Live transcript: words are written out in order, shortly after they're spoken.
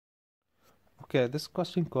Okay, this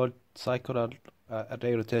question called circular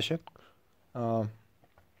array rotation. Um,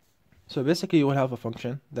 so basically, you will have a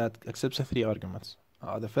function that accepts three arguments.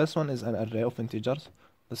 The first one is an array of integers.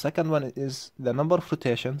 The second one is the number of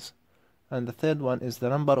rotations, and the third one is the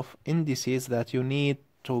number of indices that you need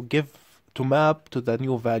to map to the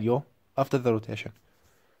new value after the rotation.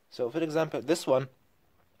 So, for example, this one,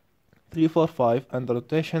 3, 4, 5, and the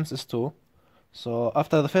rotations is 2. So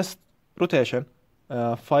after the first rotation,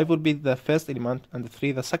 5 will be the first element and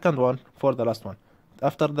 3 the second one for the last one.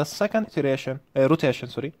 After the second rotation,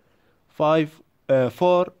 5,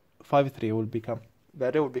 4, 5, 3 will become. The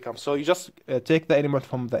array will become. So you just take the element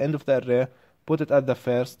from the end of the array, put it at the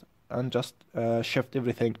first, and just shift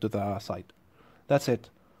everything to the side. That's it.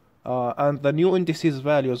 And the new indices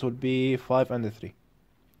values will be 5 and 3.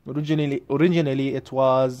 Originally it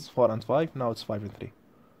was 4 and 5, now it's 5 and 3.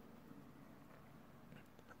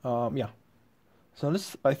 Yeah. So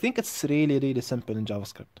I think it's really simple in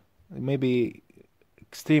JavaScript. It may be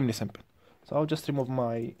extremely simple. So I'll just remove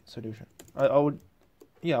my solution. I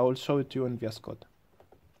will show it to you in VS Code.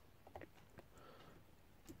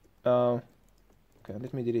 Okay,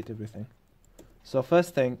 let me delete everything. So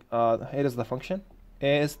first thing, here is the function.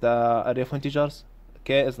 A is the array of integers.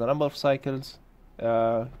 K is the number of cycles.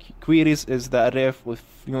 Queries is the array with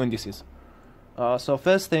new indices. So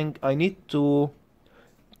first thing, I need to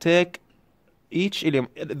take each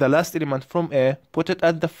element, the last element from A, put it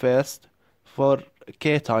at the first for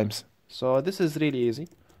K times. So this is really easy.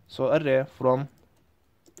 So array from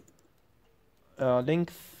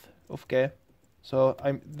length of K. So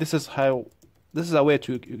this is a way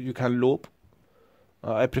you can loop.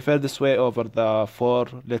 I prefer this way over the for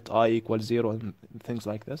let I equal 0 and things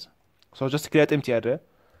like this. So just create empty array.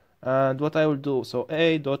 And what I will do, so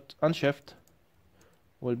a dot unshift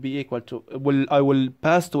will be equal to, I will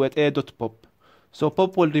pass to it a dot pop. So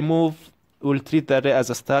pop will treat the array as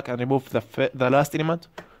a stack and remove the last element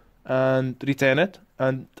and retain it,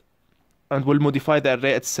 and will modify the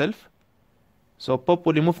array itself. So pop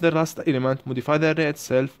will remove the last element, modify the array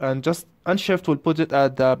itself, and just unshift will put it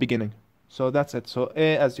at the beginning. So that's it. So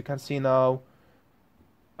a, as you can see now,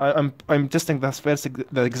 I'm testing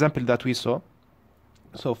the example that we saw.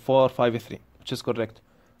 So 4, 5, 3, which is correct.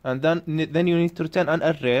 And then you need to return an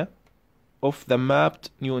array of the mapped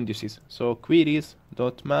new indices. So queries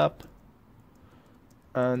dot map,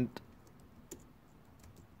 and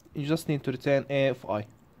you just need to return a of I.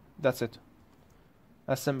 That's it.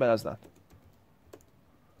 As simple as that.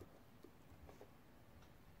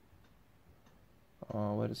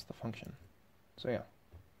 Where is the function? So yeah,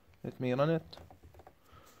 let me run it.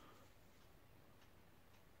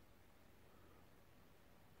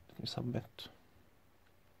 Let me submit.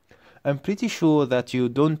 I'm pretty sure that you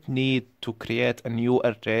don't need to create a new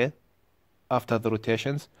array after the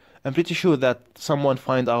rotations. I'm pretty sure that someone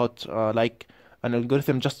find out like an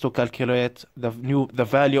algorithm just to calculate the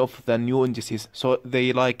value of the new indices. So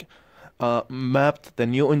they mapped the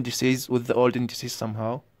new indices with the old indices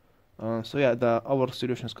somehow. So yeah, our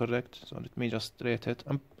solution is correct. So let me just rate it.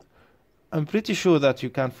 I'm pretty sure that you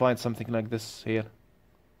can find something like this here.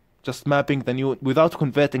 Just mapping the new without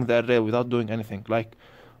converting the array, without doing anything, like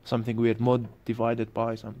something weird, mod divided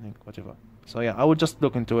by something, whatever. So yeah, I will just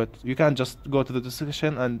look into it. You can just go to the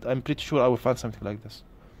description, and I'm pretty sure I will find something like this.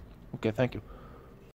 Okay, thank you.